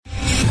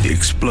The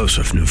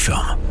explosive new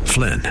film,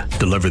 Flynn,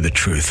 deliver the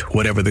truth,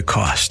 whatever the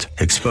cost,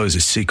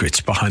 exposes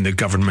secrets behind the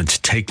government's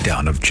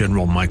takedown of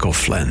General Michael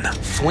Flynn.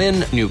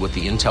 Flynn knew what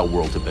the intel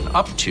world had been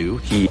up to.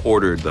 He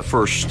ordered the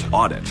first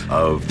audit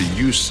of the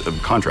use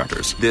of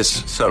contractors.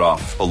 This set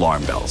off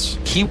alarm bells.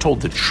 He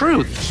told the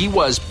truth. He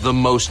was the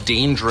most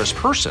dangerous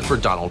person for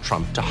Donald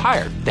Trump to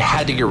hire. They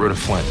had to get rid of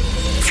Flynn.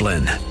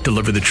 Flynn,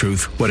 deliver the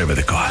truth, whatever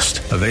the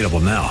cost. Available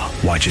now.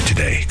 Watch it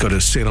today. Go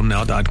to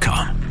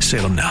salemnow.com.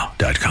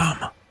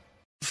 salemnow.com.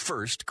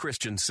 First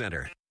Christian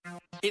Center.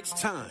 It's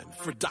time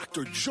for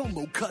Dr.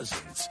 Jomo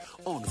Cousins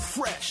on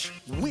Fresh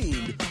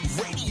Wind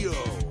Radio.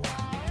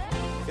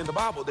 In the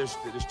Bible, there's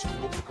two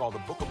books called the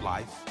Book of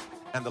Life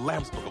and the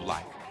Lamb's Book of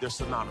Life. They're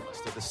synonymous.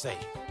 They're the same.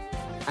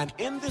 And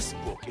in this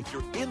book, if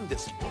you're in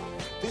this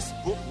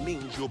book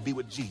means you'll be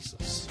with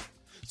Jesus.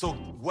 So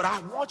what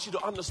I want you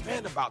to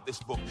understand about this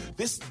book,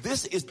 this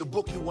is the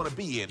book you want to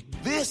be in.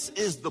 This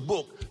is the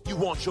book you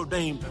want your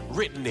name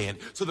written in.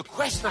 So the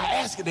question I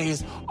ask today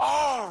is,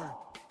 are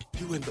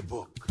you in the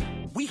book?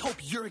 We hope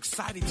you're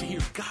excited to hear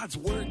God's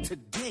word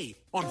today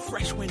on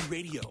Fresh Wind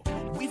Radio.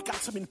 We've got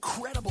some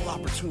incredible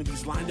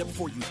opportunities lined up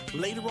for you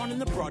later on in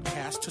the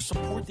broadcast to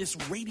support this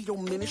radio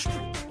ministry.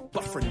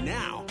 But for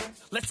now,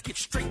 let's get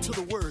straight to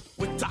the word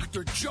with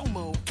Dr.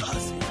 Jomo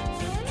Cousins.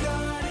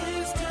 God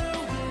is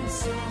doing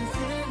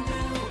something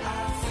new.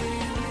 I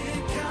feel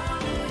it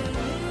coming.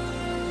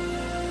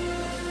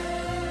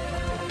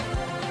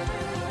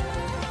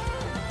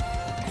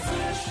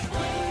 Fresh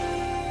Wind.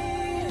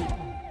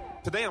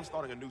 Today I'm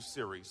starting a new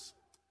series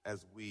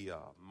as we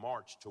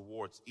march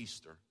towards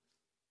Easter.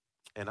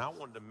 And I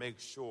wanted to make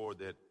sure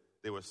that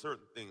there were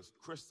certain things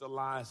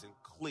crystallized and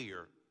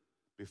clear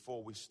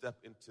before we step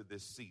into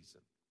this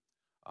season.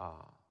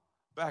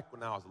 Back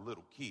when I was a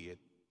little kid,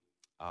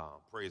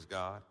 praise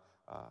God,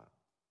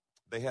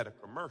 they had a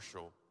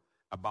commercial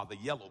about the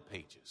yellow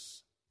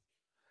pages.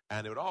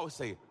 And it would always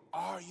say,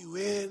 are you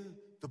in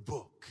the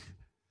book?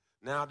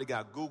 Now they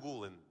got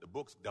Google and the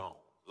book's gone.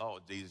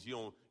 Lord Jesus,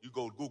 you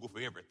go Google for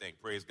everything,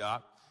 praise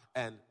God.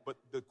 But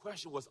the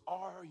question was,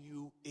 are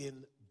you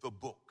in the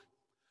book?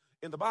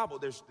 In the Bible,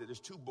 there's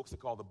two books that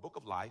are called the Book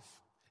of Life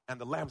and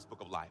the Lamb's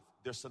Book of Life.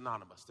 They're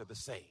synonymous. They're the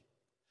same.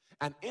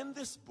 And in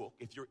this book,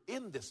 if you're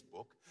in this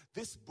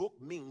book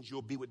means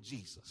you'll be with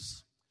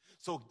Jesus.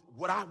 So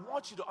what I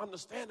want you to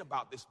understand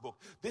about this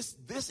book, this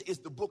is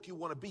the book you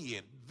want to be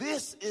in.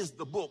 This is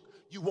the book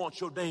you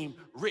want your name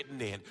written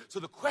in. So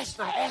the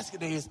question I ask you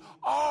today is,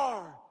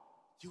 are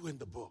you in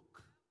the book?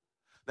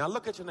 Now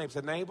look at your neighbor.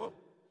 Say, neighbor,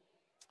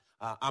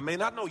 I may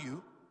not know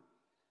you,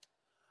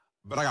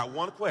 but I got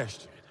one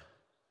question.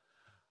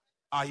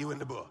 Are you in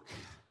the book?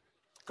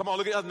 Come on,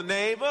 look at the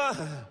neighbor.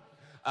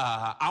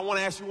 I want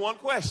to ask you one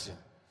question.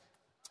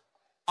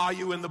 Are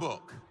you in the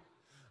book?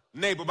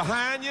 Neighbor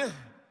behind you,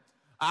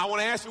 I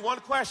want to ask you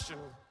one question.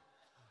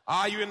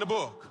 Are you in the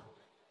book?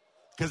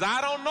 Because I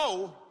don't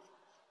know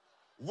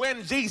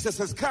when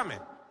Jesus is coming.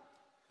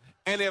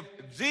 And if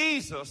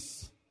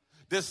Jesus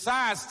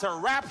decides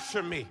to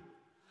rapture me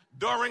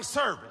during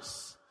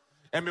service,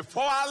 and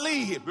before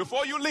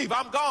you leave,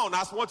 I'm gone. I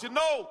just want you to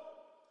know.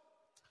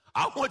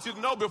 I want you to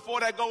know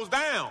before that goes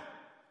down.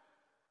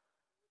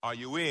 Are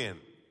you in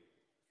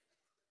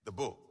the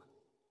book?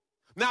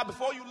 Now,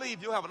 before you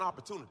leave, you'll have an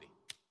opportunity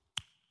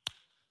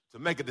to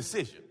make a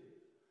decision.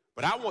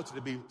 But I want you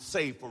to be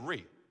saved for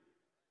real.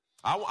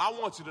 I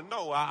want you to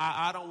know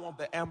I don't want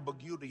the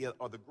ambiguity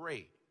or the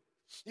gray.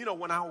 You know,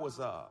 when I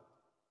was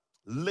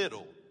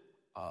little,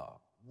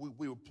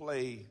 we would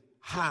play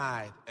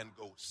hide and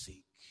go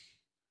seek.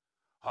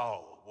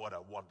 Oh, what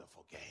a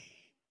wonderful game.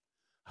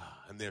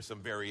 And there's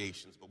some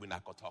variations, but we're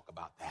not going to talk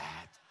about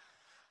that.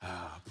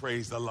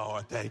 Praise the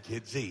Lord. Thank you,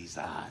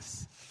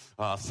 Jesus.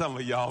 Some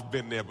of y'all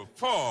been there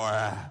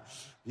before.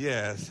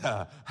 Yes,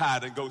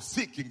 hide and go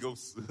seek and go.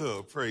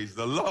 Praise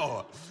the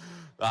Lord.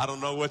 I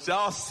don't know what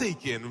y'all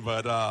seeking,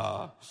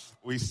 but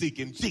we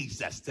seeking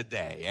Jesus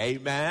today.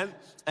 Amen.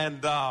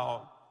 And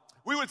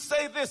we would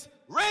say this,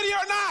 ready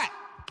or not.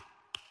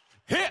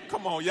 Here,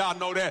 come on, y'all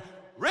know that.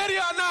 Ready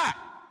or not.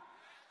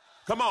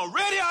 Come on,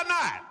 ready or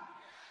not.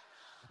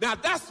 Now,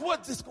 that's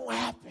what's just going to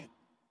happen.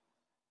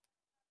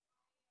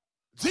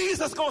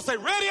 Jesus going to say,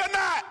 ready or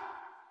not,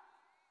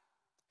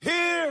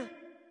 here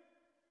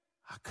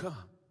I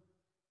come.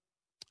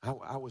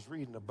 I was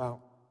reading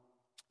about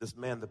this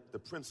man, the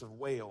Prince of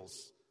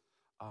Wales.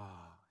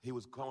 He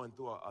was going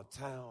through a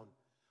town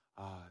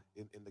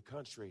in the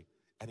country,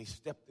 and he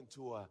stepped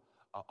into a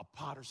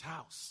potter's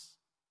house.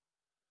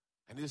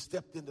 And he just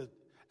stepped into,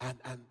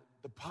 and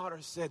the potter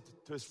said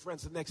to his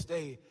friends the next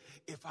day,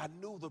 if I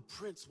knew the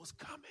prince was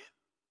coming,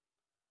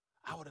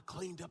 I would have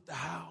cleaned up the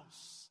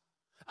house.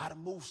 I'd have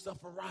moved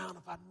stuff around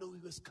if I knew he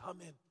was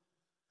coming.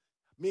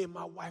 Me and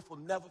my wife will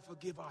never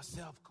forgive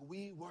ourselves because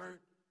we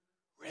weren't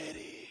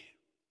ready.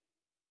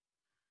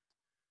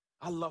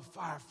 I love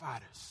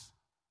firefighters.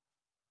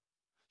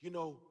 You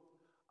know,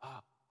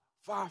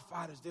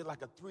 firefighters, they're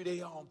like a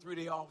 3-day on,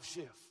 3-day off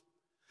shift.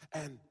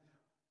 And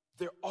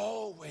they're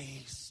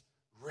always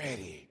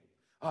ready.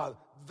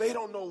 They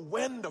don't know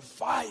when the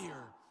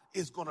fire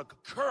is going to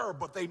occur,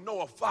 but they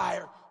know a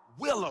fire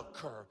will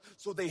occur.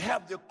 So they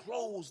have their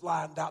clothes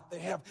lined out. They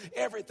have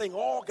everything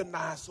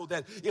organized so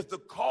that if the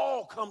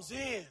call comes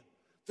in,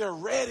 they're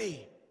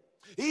ready.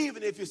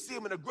 Even if you see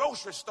them in a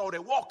grocery store,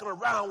 they're walking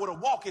around with a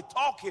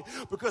walkie-talkie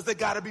because they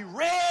got to be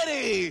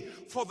ready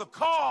for the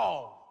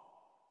call.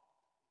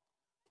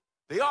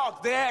 They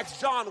asked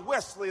John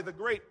Wesley, the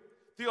great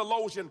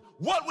theologian,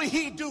 what would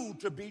he do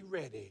to be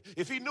ready?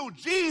 If he knew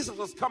Jesus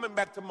was coming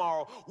back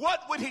tomorrow,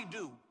 what would he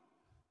do?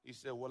 He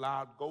said, well,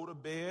 I'd go to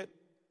bed.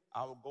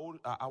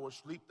 I would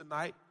sleep the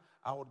night.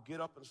 I would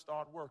get up and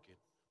start working.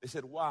 They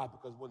said, why?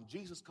 Because when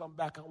Jesus come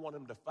back, I want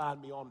him to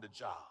find me on the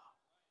job.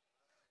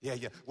 Yeah.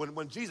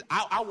 When Jesus,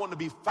 I want to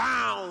be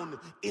found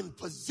in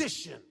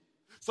position.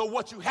 So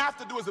what you have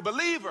to do as a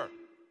believer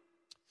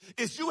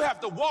is you have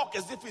to walk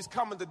as if he's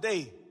coming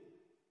today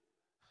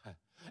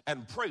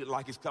and pray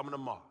like he's coming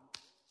tomorrow.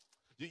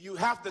 You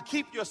have to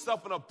keep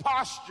yourself in a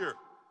posture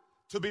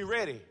to be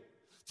ready.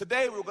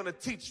 Today we're going to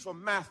teach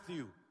from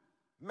Matthew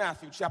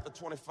chapter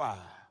 25.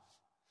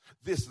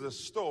 This is a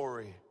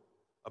story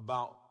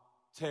about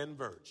 10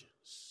 virgins.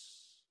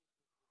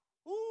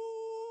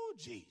 Ooh,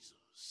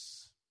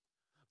 Jesus.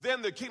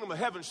 Then the kingdom of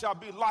heaven shall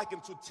be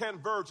likened to 10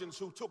 virgins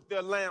who took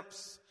their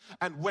lamps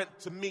and went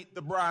to meet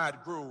the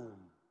bridegroom.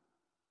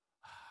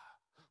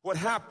 What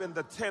happened,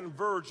 the 10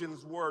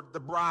 virgins were the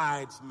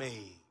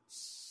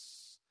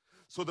bridesmaids.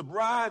 So the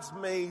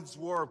bridesmaids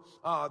were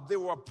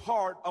a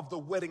part of the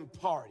wedding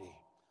party.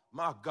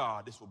 My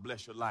God, this will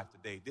bless your life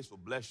today. This will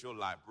bless your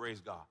life.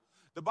 Praise God.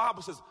 The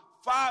Bible says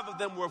 5 of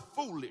them were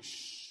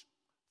foolish,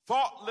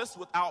 thoughtless,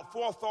 without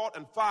forethought,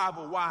 and 5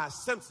 were wise,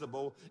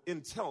 sensible,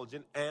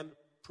 intelligent, and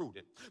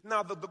prudent.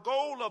 Now, the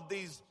goal of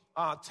these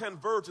 10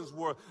 virgins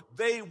were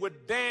they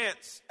would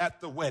dance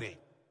at the wedding.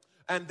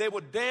 And they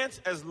would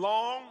dance as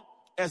long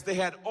as they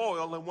had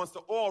oil, and once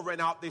the oil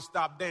ran out, they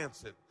stopped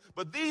dancing.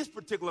 But these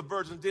particular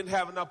virgins didn't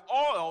have enough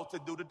oil to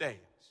do the dance.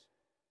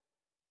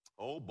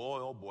 Oh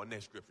boy,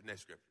 next scripture.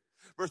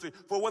 Verse 3,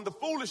 for when the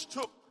foolish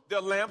took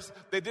their lamps,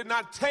 they did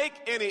not take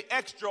any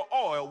extra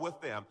oil with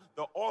them.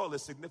 The oil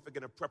is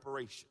significant in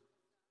preparation.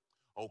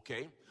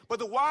 Okay, but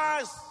the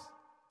wise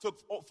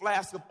took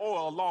flasks of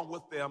oil along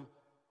with them,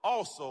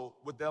 also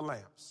with their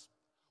lamps.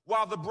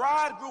 While the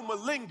bridegroom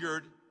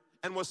lingered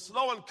and was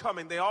slow in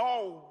coming, they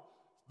all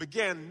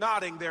began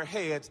nodding their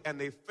heads and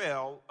they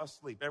fell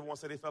asleep. Everyone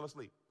said they fell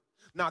asleep.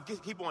 Now,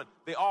 keep on.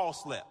 They all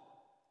slept.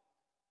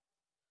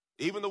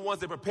 Even the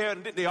ones that prepared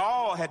and didn't, they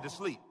all had to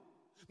sleep.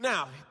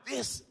 Now,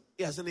 this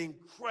is an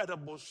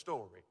incredible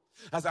story.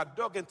 As I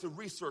dug into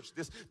research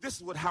this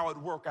is how it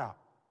worked out.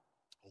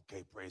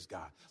 Okay, praise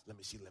God. Let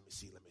me see who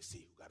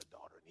got a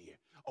daughter in here.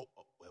 Oh,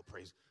 well,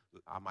 praise.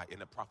 I might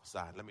end up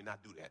prophesying. Let me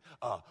not do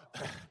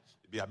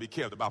that. Be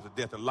careful about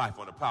the death and life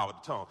on the power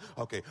of the tongue.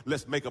 Okay,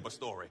 let's make up a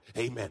story.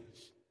 Amen.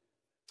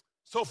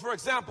 So, for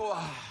example,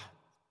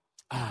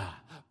 I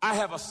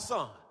have a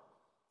son,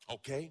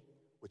 okay,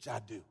 which I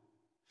do.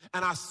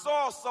 And I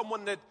saw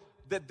someone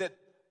that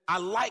I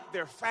like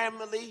their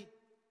family,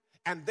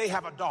 and they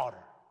have a daughter.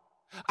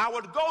 I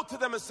would go to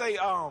them and say,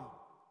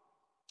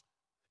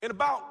 in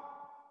about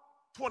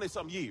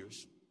 20-some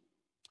years,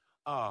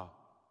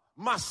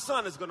 my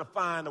son is going to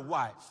find a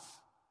wife.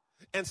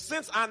 And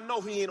since I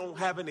know he don't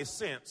have any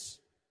sense,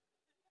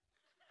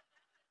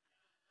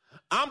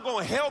 I'm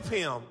going to help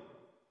him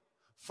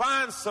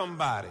find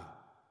somebody.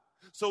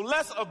 So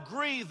let's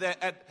agree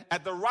that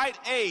at the right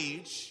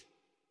age,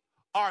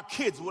 our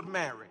kids would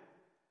marry.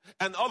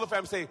 And the other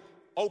family say,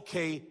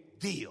 okay,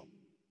 deal.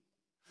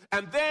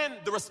 And then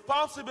the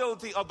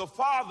responsibility of the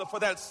father for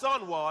that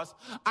son was,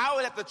 I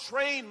would have to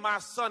train my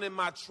son in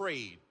my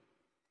trade.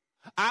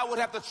 I would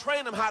have to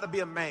train him how to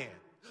be a man.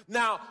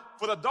 Now,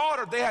 for the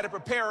daughter, they had to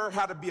prepare her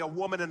how to be a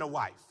woman and a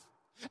wife.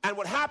 And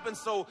what happened,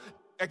 so,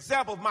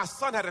 example, if my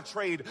son had a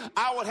trade,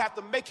 I would have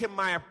to make him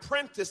my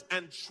apprentice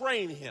and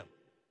train him.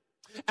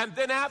 And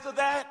then after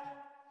that,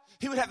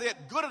 he would have to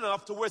get good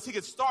enough to where he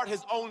could start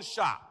his own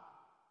shop.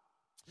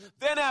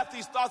 Then after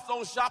he starts his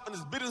own shop and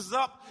his business is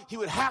up, he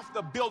would have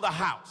to build a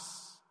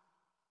house.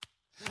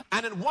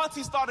 And then once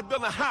he started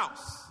building a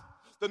house,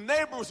 the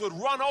neighbors would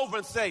run over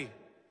and say,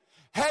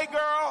 hey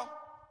girl,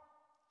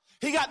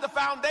 he got the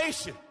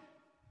foundation.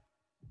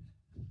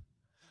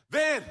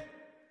 Then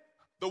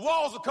the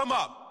walls would come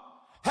up.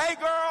 Hey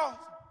girl,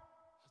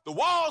 the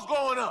wall's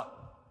going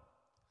up.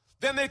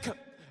 Then the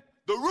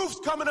roof's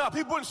coming up.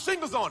 He putting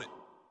shingles on it.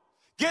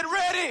 Get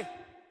ready.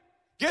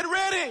 Get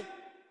ready.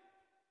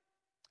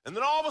 And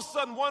then all of a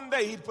sudden, one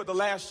day, he'd put the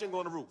last shingle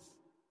on the roof.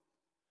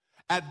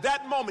 At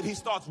that moment, he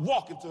starts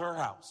walking to her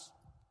house.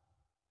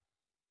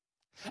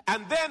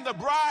 And then the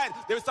bride,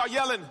 they would start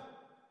yelling,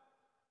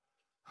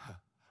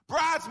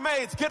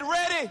 bridesmaids, get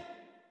ready.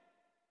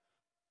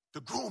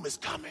 The groom is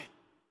coming.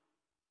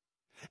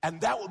 And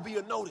that would be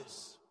a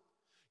notice.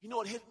 You know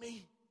what hit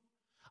me?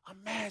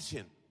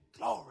 Imagine,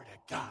 glory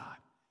to God,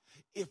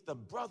 if the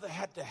brother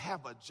had to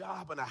have a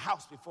job and a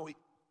house before he...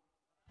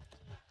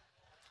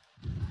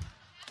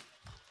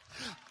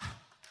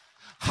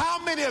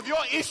 How many of your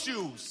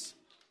issues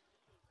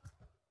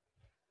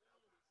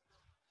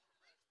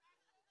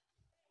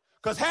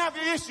Because half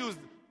your issues,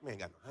 man, ain't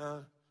got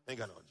no ain't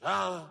got no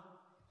job.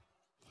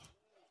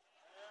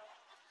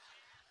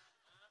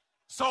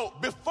 So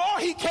before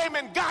he came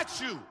and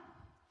got you,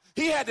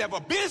 he had to have a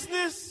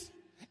business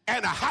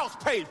and a house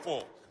paid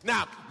for.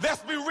 Now,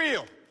 let's be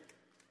real.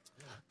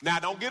 Now,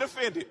 don't get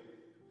offended.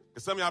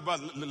 Because some of y'all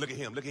brothers, look at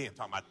him, talking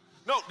about,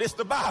 no, this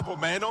the Bible,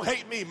 man. Don't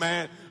hate me,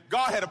 man.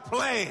 God had a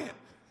plan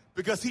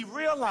because he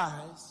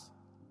realized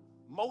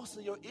most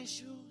of your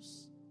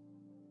issues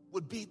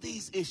would be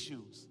these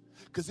issues.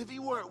 Because if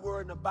you weren't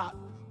worried about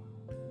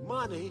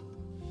money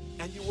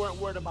and you weren't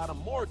worried about a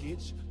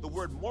mortgage, the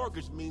word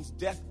mortgage means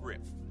death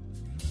grip.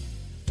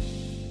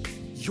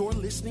 You're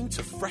listening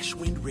to Fresh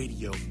Wind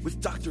Radio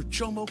with Dr.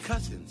 Jomo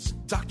Cousins.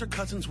 Dr.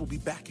 Cousins will be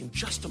back in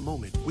just a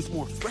moment with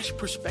more fresh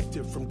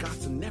perspective from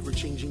God's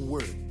never-changing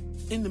word.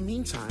 In the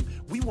meantime,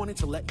 we wanted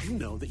to let you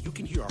know that you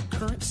can hear our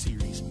current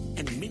series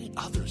and many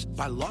others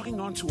by logging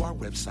on to our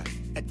website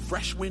at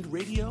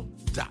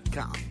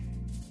freshwindradio.com.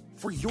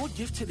 For your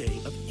gift today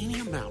of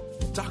any amount,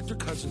 Dr.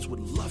 Cousins would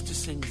love to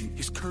send you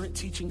his current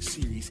teaching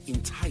series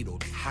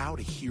entitled How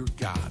to Hear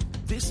God.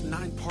 This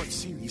 9-part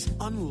series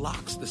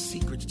unlocks the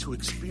secrets to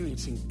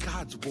experiencing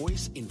God's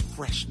voice in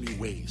fresh new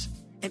ways.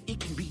 And it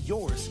can be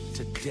yours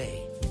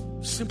today.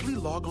 Simply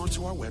log on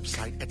to our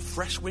website at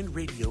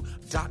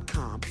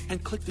freshwindradio.com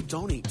and click the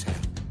Donate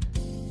tab.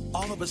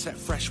 All of us at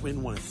Freshwind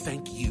want to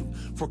thank you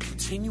for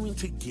continuing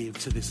to give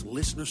to this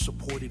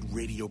listener-supported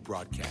radio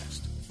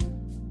broadcast.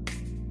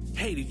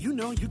 Hey, did you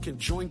know you can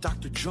join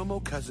Dr.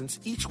 Jomo Cousins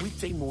each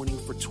weekday morning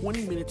for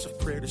 20 minutes of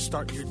prayer to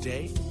start your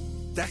day?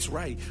 That's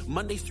right.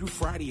 Monday through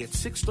Friday at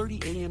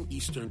 6:30 a.m.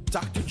 Eastern,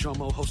 Dr.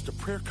 Jomo hosts a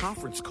prayer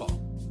conference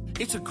call.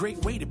 It's a great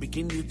way to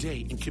begin your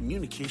day in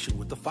communication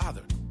with the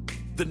Father.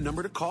 The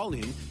number to call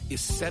in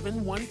is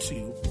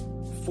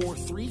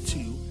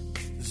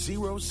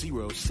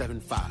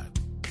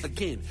 712-432-0075.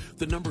 Again,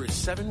 the number is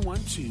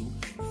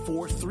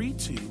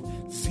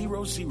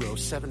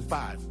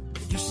 712-432-0075.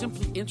 You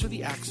simply enter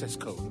the access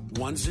code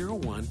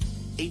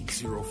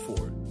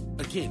 101804.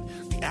 Again,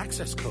 the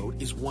access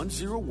code is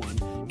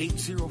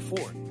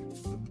 101804.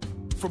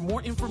 For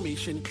more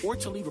information or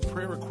to leave a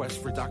prayer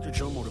request for Dr.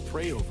 Jomo to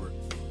pray over,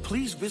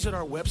 please visit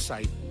our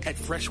website at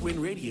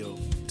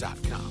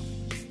freshwindradio.com.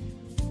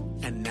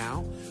 And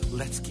now,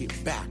 let's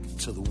get back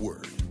to the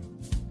Word.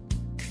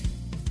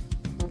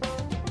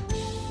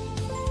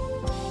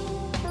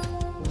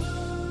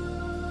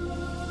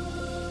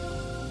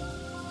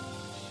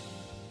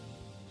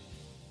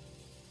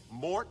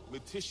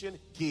 Mortician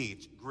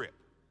gauge grip.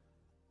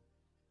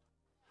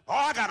 Oh,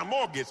 I got a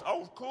mortgage.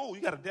 Oh, cool.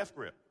 You got a death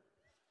grip.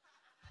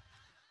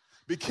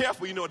 Be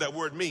careful, you know what that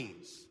word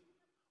means.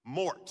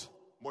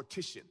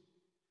 Mortician,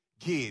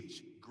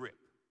 gauge grip.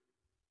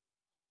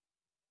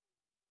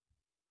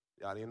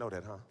 Y'all didn't know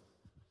that, huh?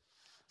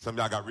 Some of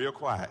y'all got real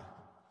quiet.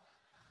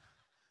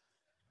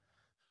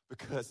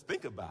 Because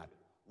think about it.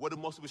 What do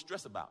most of us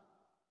stress about?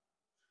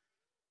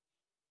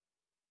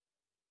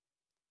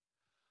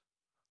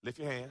 Lift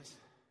your hands.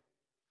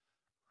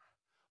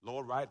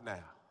 Lord, right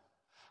now,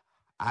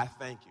 I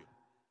thank you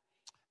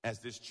as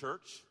this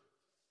church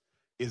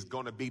is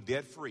going to be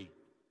debt-free.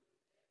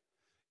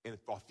 And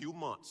for a few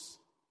months,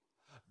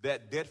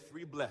 that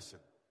debt-free blessing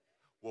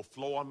will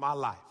flow on my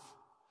life.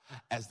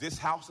 As this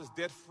house is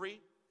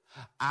debt-free,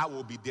 I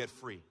will be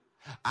debt-free.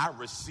 I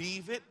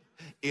receive it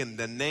in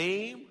the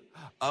name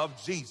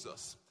of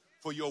Jesus.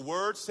 For your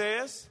word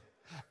says,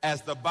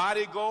 as the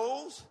body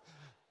goes,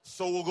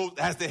 so will go,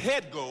 as the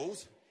head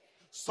goes,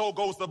 so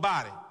goes the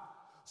body.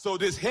 So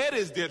this head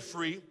is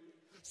debt-free,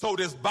 so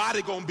this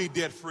body gonna be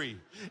debt-free.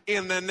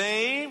 In the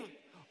name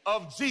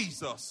of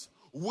Jesus,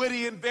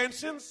 witty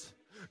inventions,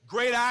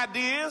 great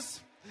ideas,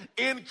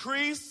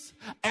 increase,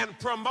 and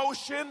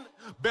promotion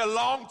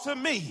belong to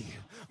me.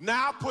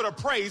 Now put a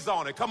praise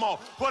on it. Come on,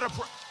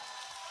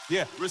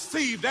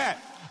 receive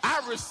that.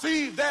 I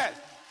receive that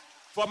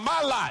for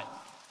my life.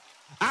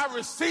 I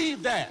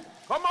receive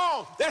that. Come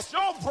on, that's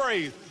your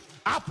praise.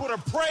 I put a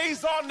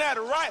praise on that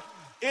right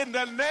in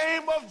the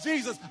name of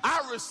Jesus.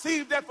 I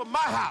receive that for my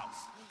house,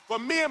 for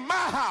me and my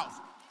house.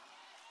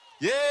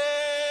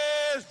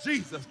 Yes,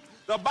 Jesus.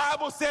 The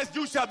Bible says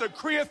you shall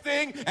decree a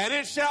thing and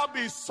it shall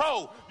be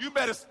so. You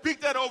better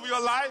speak that over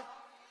your life.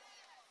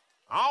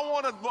 I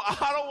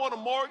don't want a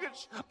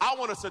mortgage. I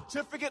want a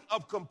certificate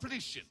of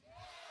completion.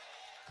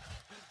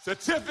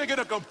 Certificate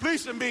of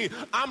completion means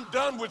I'm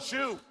done with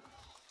you.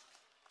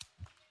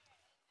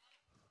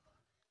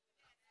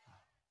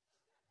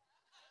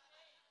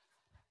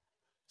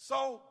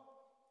 So,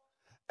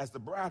 as the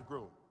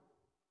bridegroom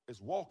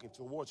is walking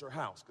towards her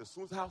house, because as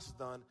soon as the house is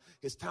done,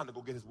 it's time to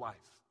go get his wife.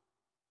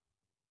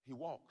 He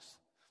walks.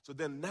 So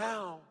then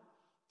now,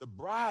 the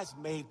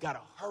bridesmaid got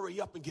to hurry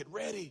up and get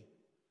ready.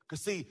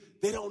 Because see,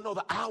 they don't know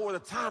the hour or the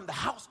time the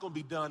house is going to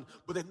be done,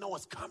 but they know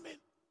it's coming.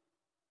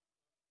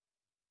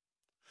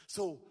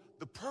 So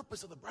the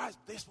purpose of the bride,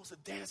 they're supposed to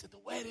dance at the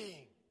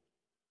wedding.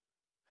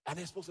 And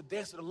they're supposed to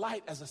dance to the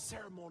light as a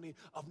ceremony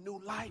of new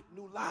light,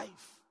 new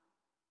life.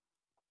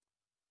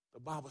 The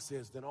Bible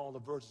says, then all the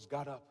virgins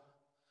got up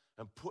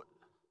and put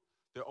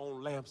their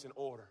own lamps in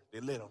order. They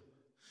lit them.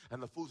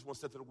 And the foolish one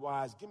said to the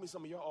wise, give me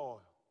some of your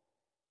oil.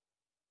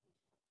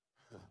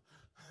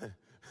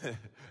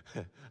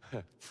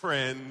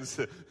 Friends,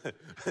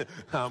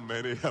 how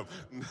many of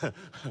them?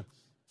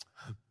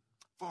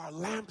 For our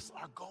lamps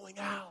are going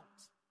out.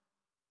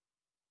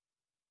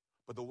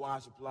 But the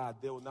wise replied,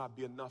 there will not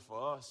be enough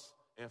for us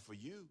and for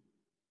you.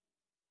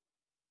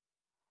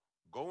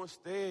 Go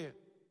instead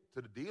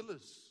to the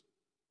dealers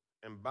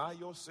and buy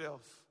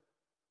yourself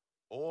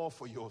oil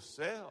for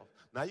yourself.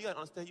 Now you got to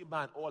understand, you're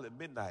buying oil at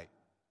midnight.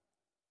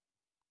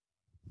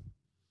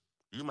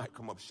 You might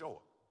come up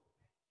short.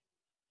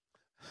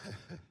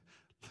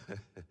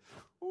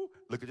 Ooh,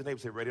 look at your neighbor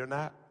and say, ready or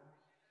not?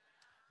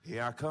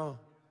 Here I come.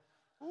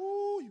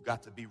 Ooh, you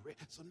got to be ready.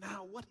 So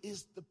now what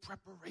is the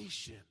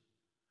preparation?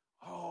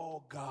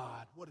 Oh,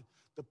 God, what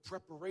the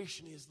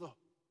preparation is, look,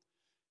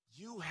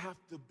 you have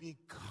to be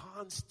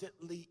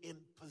constantly in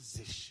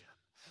position.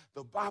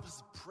 The Bible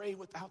says, pray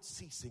without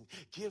ceasing.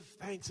 Give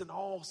thanks in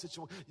all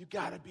situations. You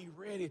got to be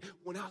ready.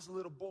 When I was a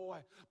little boy,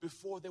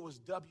 before there was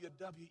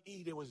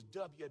WWE, there was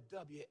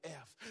WWF.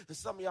 And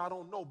some of y'all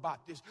don't know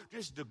about this.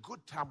 This is the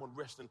good time on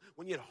wrestling.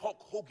 When you had Hulk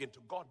Hogan, to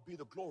God be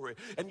the glory,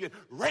 and you had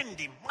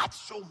Randy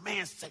Macho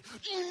Man say,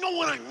 you know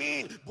what I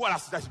mean? Boy,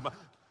 that's my...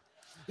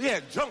 You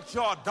had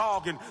Junkyard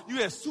Dog, and you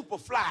had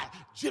Superfly,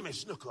 Jimmy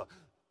Snuka.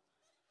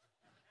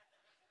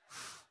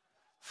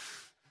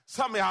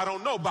 Some of y'all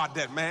don't know about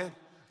that, man.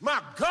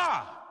 My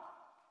God.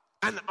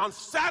 And on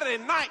Saturday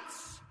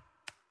nights,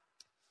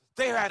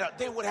 they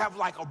would have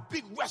like a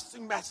big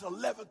wrestling match at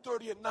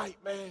 11:30 at night,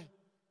 man.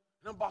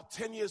 And I'm about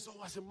 10 years old.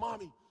 I said,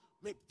 Mommy,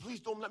 please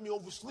don't let me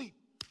oversleep.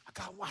 I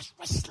got to watch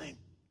wrestling.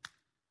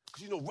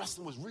 Because, you know,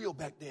 wrestling was real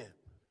back then.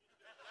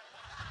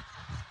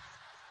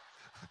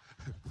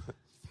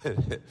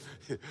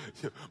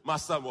 My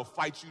son will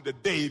fight you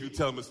today if you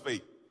tell him it's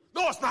fake.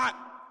 No, it's not.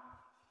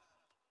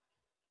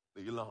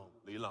 Leave you alone.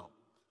 Leave you alone.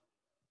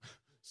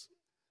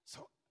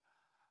 So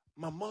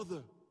my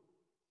mother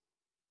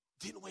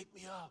didn't wake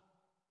me up.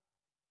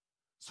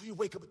 So you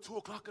wake up at 2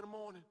 o'clock in the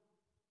morning.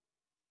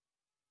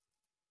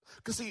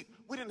 Because, see,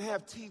 we didn't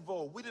have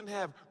TiVo. We didn't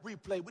have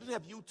replay. We didn't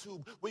have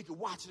YouTube where you could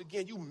watch it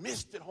again. You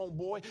missed it,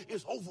 homeboy.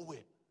 It's over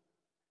with.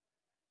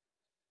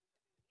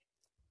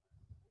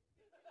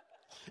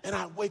 And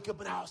I wake up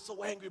and I was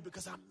so angry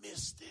because I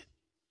missed it.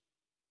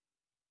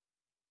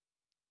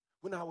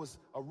 When I was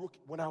a rookie,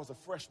 when I was a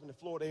freshman at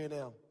Florida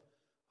A&M,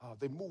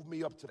 they moved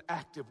me up to the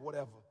active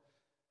whatever.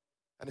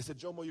 And they said,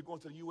 Jomo, you're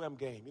going to the UM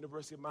game,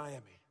 University of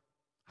Miami.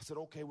 I said,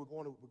 okay, we're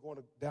going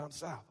to down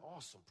south.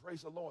 Awesome.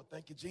 Praise the Lord.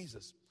 Thank you,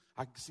 Jesus.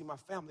 I can see my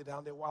family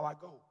down there while I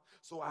go.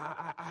 So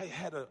I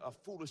had a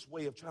foolish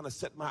way of trying to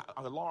set my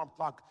alarm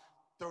clock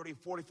 30,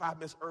 45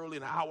 minutes early,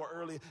 an hour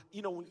early.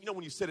 You know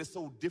when you said it's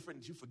so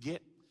different that you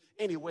forget?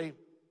 Anyway,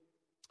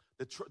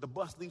 the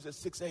bus leaves at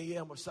 6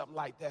 a.m. or something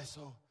like that.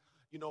 So,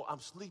 you know, I'm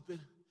sleeping.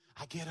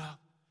 I get up.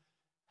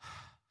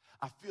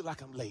 I feel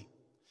like I'm late.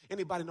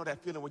 Anybody know that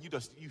feeling when you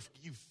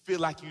feel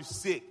like you're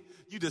sick?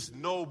 You just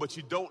know, but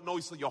you don't know,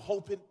 so you're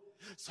hoping.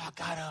 So I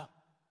got up,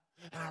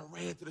 and I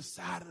ran to the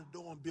side of the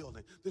dorm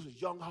building. This was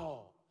Young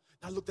Hall.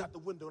 And I looked out the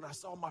window, and I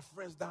saw my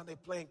friends down there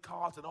playing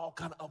cards and all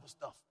kind of other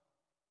stuff.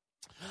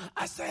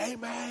 I said, hey,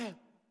 man,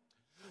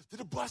 did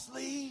the bus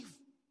leave?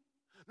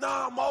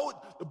 No, Mo,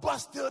 the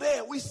bus still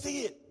there. We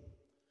see it.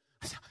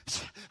 I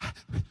said,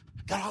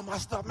 got all my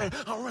stuff, man.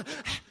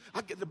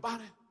 I get the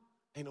body.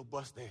 Ain't no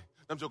bus there.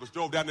 Them jokers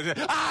drove down there.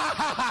 Them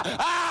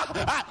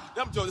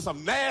jokers,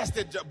 some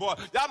nasty boy.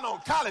 Y'all know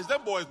in college,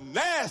 them boys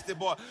nasty,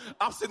 boy.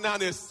 I'm sitting down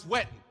there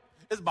sweating.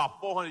 It's about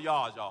 400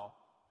 yards, y'all.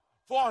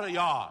 400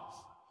 yards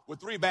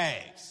with 3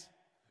 bags.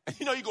 And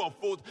you know you going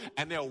full,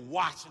 and they're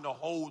watching the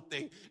whole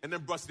thing. And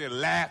them brothers, they're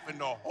laughing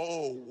the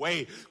whole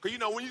way. Because, you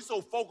know, when you're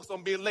so focused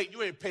on being late,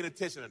 you ain't paying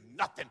attention to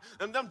nothing.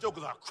 And them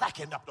jokers are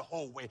cracking up the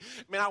whole way.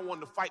 Man, I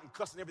wanted to fight and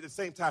cuss and everything at the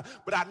same time,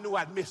 but I knew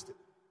I'd missed it.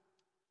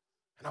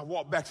 And I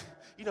walked back.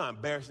 You know how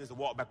embarrassing it is to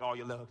walk back all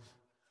your luggage?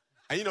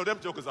 And, you know, them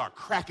jokers are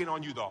cracking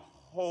on you the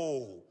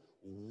whole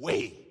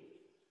way.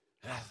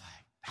 And I was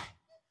like,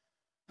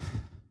 hey.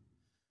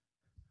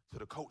 So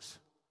the coach,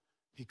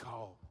 he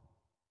called.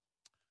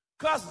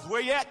 Cousins,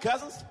 where you at,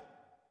 Cousins?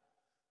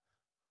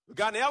 We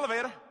got in the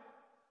elevator.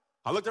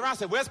 I looked around and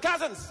said, where's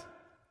Cousins?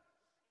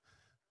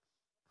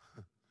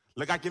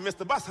 Look like you missed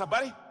the bus, huh,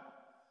 buddy?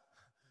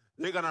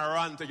 You're going to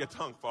run till your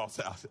tongue falls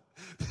out.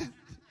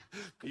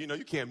 Because, you know,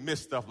 you can't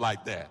miss stuff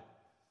like that.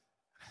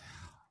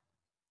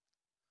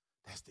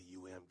 That's the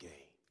UM game.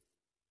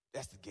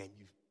 That's the game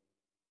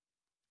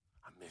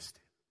I missed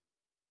it.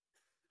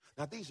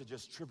 Now, these are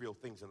just trivial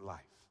things in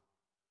life.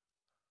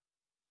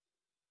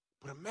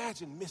 But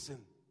imagine missing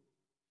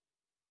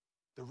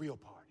the real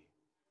party.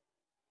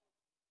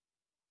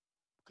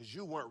 Because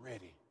you weren't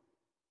ready.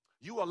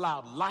 You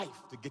allowed life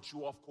to get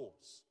you off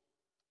course.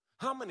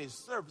 How many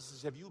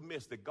services have you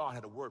missed that God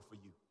had a word for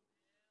you?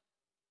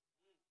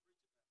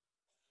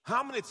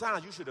 How many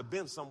times you should have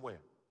been somewhere?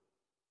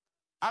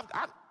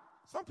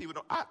 Some people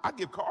don't. I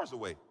give cars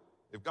away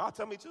if God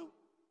tell me to.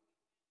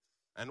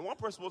 And one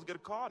person supposed to get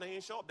a car, they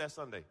ain't show up that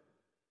Sunday.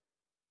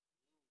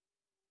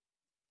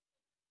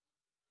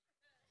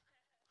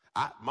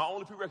 My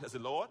only prerequisite, I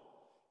said, Lord,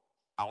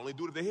 I only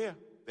do it if they're here.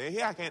 They're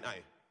here, I can't.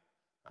 I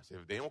said,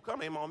 if they don't come,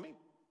 they ain't on me.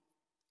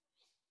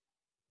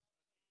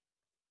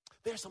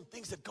 There's some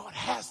things that God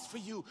has for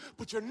you,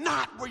 but you're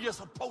not where you're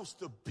supposed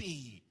to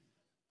be.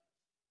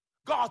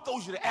 God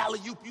throws you the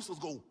alley-oop, you're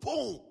supposed to go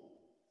boom.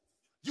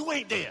 You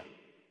ain't there.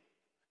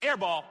 Air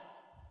ball.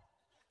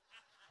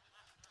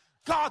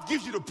 God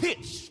gives you the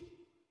pitch.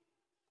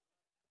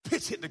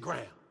 Pitch hit the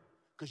ground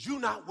because you're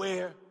not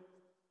where.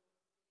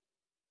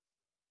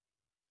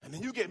 And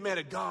then you get mad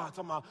at God,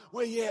 talking about,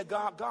 where you at,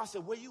 God? God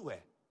said, where you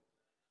at?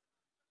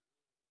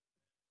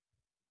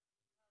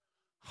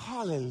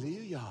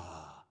 Hallelujah.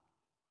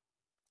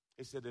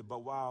 He said that,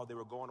 but while they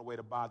were going away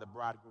to buy, the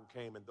bridegroom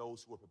came, and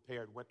those who were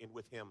prepared went in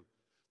with him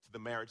to the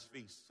marriage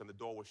feast, and the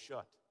door was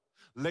shut.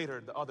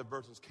 Later, the other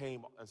virgins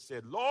came and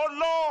said, Lord,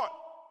 Lord,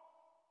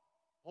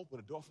 open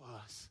the door for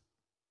us.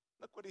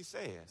 Look what he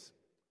says.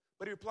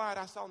 But he replied,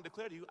 I solemnly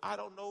declare to you, I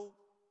don't know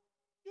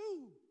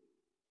you.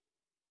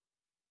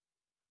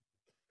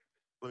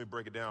 Let me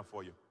break it down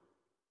for you.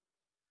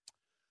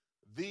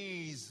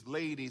 These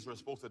ladies were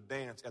supposed to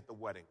dance at the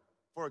wedding.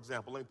 For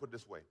example, let me put it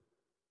this way.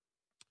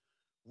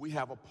 We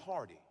have a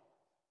party,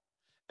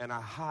 and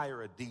I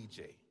hire a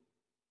DJ.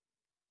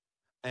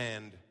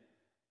 And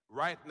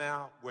right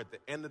now, we're at the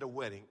end of the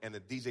wedding, and the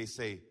DJ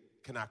say,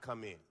 can I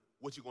come in?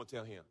 What you going to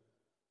tell him?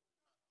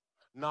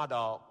 Nah,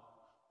 dog,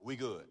 we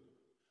good.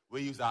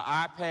 We use our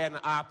iPad and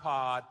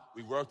iPod.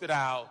 We worked it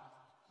out.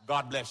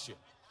 God bless you.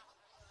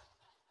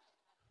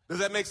 Does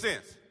that make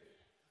sense?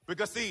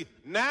 Because, see,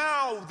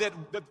 now that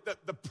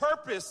the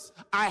purpose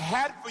I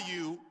had for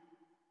you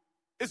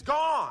is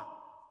gone.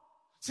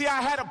 See,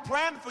 I had a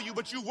plan for you,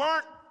 but you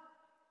weren't.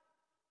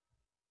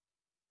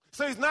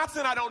 So he's not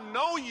saying I don't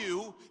know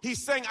you.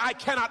 He's saying I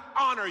cannot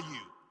honor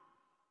you.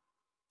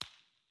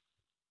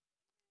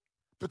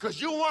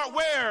 Because you weren't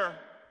where.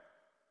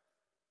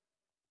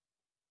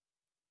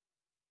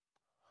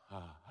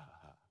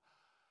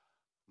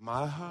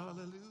 My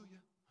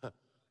hallelujah.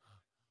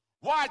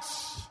 Watch,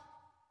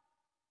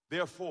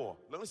 therefore.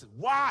 Listen,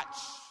 watch,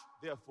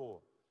 therefore.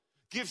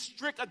 Give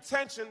strict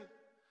attention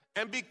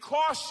and be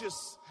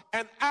cautious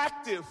and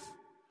active.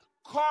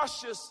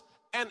 Cautious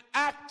and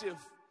active.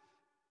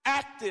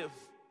 Active.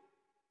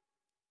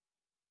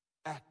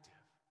 Active.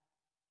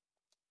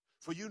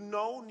 For you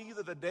know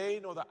neither the day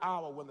nor the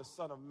hour when the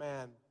Son of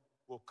Man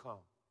will come.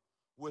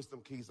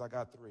 Wisdom keys, I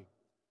got 3.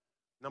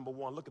 Number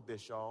 1, look at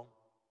this, y'all.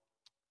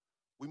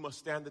 We must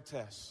stand the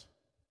test.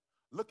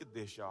 Look at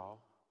this, y'all.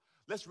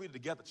 Let's read it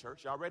together,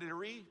 church. Y'all ready to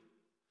read?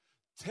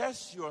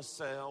 Test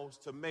yourselves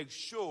to make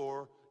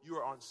sure you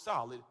are on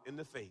solid in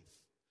the faith.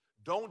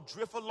 Don't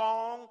drift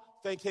along,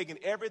 taking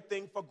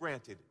everything for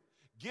granted.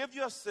 Give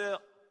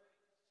yourself...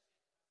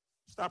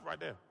 Stop right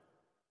there.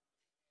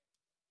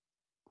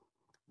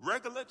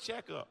 Regular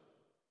checkup.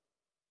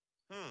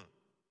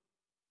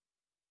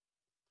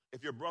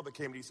 If your brother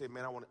came to you and said,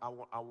 man, I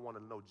want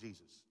to know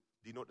Jesus,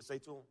 do you know what to say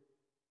to him?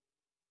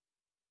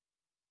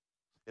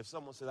 If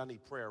someone says, I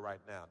need prayer right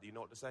now, do you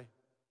know what to say?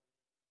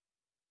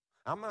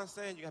 I'm not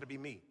saying you got to be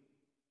me,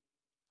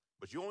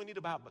 but you only need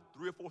about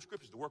 3 or 4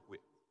 scriptures to work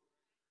with.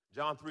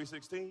 John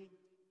 3:16,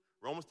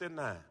 Romans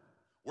 10:9.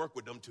 Work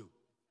with them too.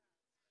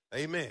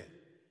 Amen.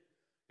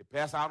 If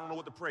Pastor, I don't know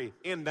what to pray.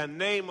 In the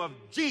name of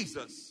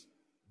Jesus,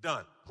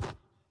 done.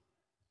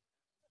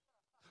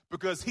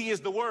 Because he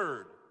is the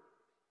word.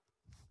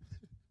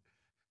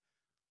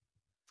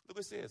 Look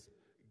what it says.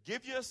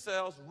 Give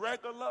yourselves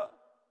regular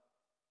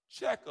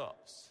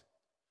checkups.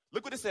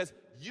 Look what it says.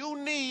 You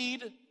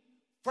need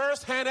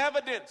first-hand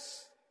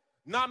evidence,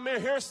 not mere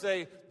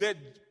hearsay that...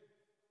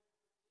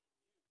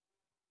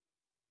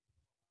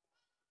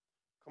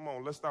 Come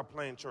on, let's stop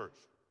playing church.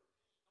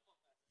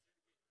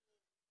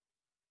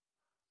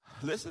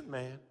 Listen,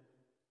 man.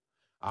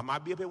 I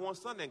might be up here one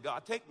Sunday and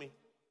God take me.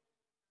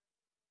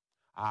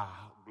 I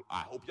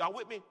hope y'all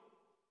with me.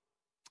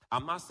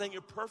 I'm not saying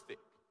you're perfect.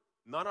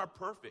 None are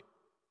perfect.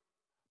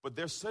 But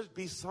there should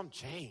be some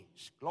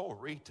change.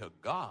 Glory to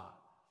God.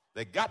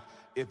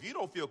 If you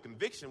don't feel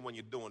conviction when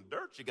you're doing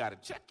dirt, you got to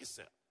check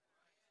yourself.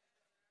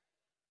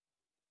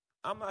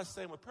 I'm not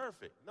saying we're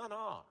perfect. None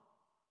are.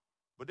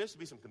 But there should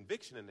be some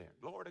conviction in there.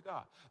 Glory to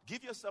God.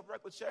 Give yourself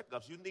regular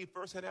checkups. You need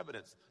first-hand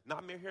evidence,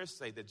 not mere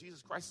hearsay that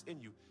Jesus Christ is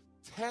in you.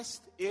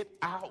 Test it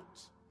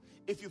out.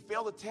 If you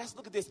fail the test,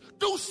 look at this.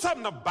 Do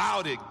something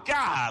about it.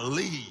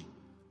 Golly.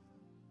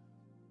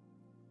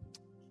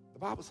 The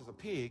Bible says a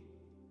pig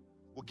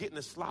will get in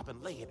the slop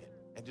and lay in it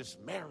and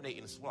just marinate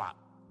in the slop.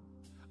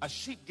 A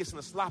sheep gets in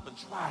the slop and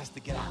tries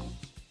to get out.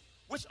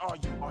 Which are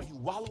you? Are you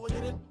wallowing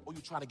in it or are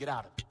you trying to get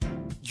out of it?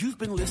 You've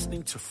been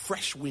listening to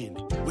Fresh Wind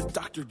with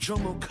Dr.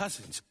 Jomo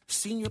Cousins,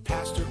 Senior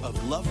Pastor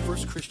of Love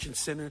First Christian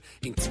Center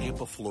in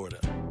Tampa, Florida.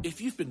 If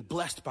you've been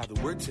blessed by the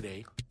word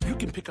today, you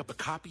can pick up a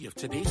copy of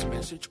today's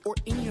message or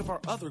any of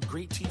our other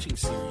great teaching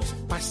series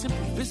by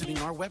simply visiting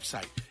our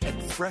website at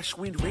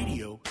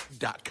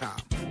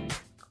freshwindradio.com.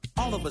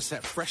 All of us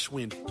at Fresh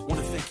Wind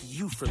want to thank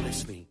you for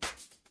listening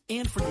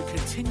and for your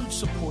continued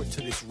support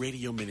to this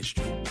radio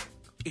ministry.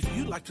 If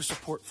you'd like to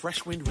support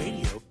Fresh Wind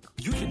Radio,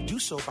 you can do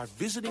so by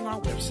visiting our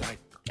website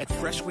at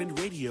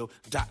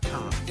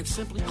freshwindradio.com and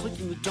simply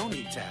clicking the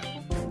Donate tab.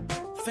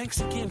 Thanks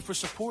again for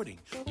supporting.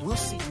 We'll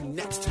see you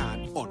next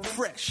time on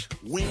Fresh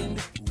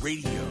Wind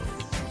Radio.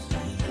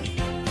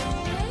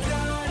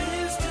 God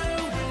is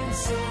doing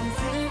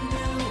something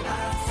new.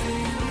 I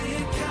feel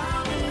it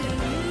coming.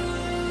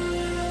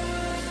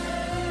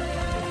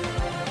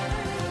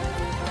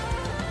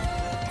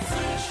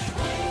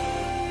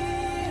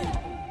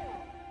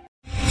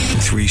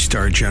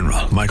 Three-star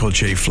General Michael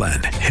J.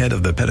 Flynn, head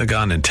of the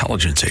Pentagon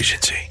Intelligence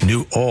Agency,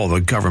 knew all the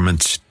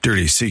government's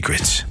dirty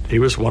secrets. He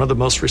was one of the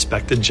most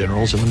respected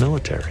generals in the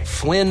military.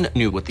 Flynn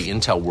knew what the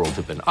intel world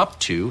had been up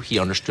to. He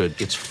understood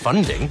its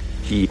funding.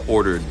 He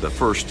ordered the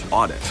first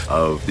audit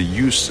of the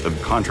use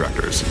of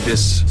contractors.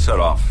 This set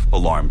off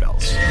alarm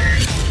bells.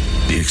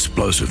 The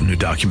explosive new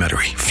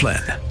documentary,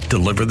 Flynn,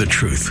 Deliver the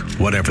Truth,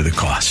 Whatever the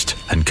Cost,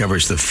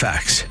 uncovers the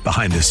facts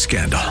behind this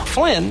scandal.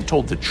 Flynn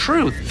told the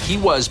truth. He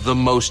was the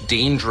most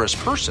dangerous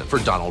person for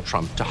Donald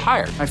Trump to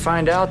hire. I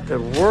find out the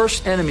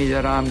worst enemy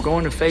that I'm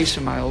going to face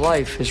in my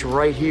life is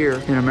right here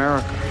in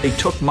America. They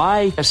took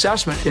my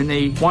assessment and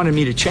they wanted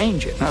me to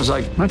change it. And I was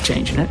like, I'm not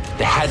changing it.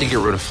 They had to get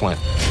rid of Flynn.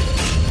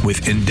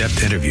 With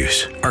in-depth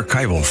interviews,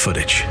 archival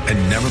footage,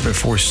 and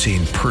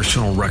never-before-seen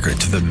personal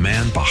records of the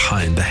man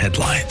behind the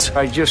headlines.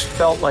 I just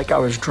felt like I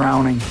was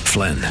drowning.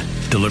 Flynn,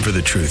 Deliver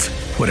the Truth,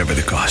 Whatever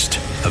the Cost.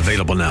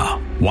 Available now.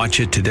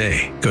 Watch it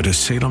today. Go to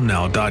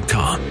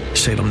salemnow.com.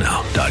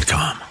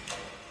 salemnow.com.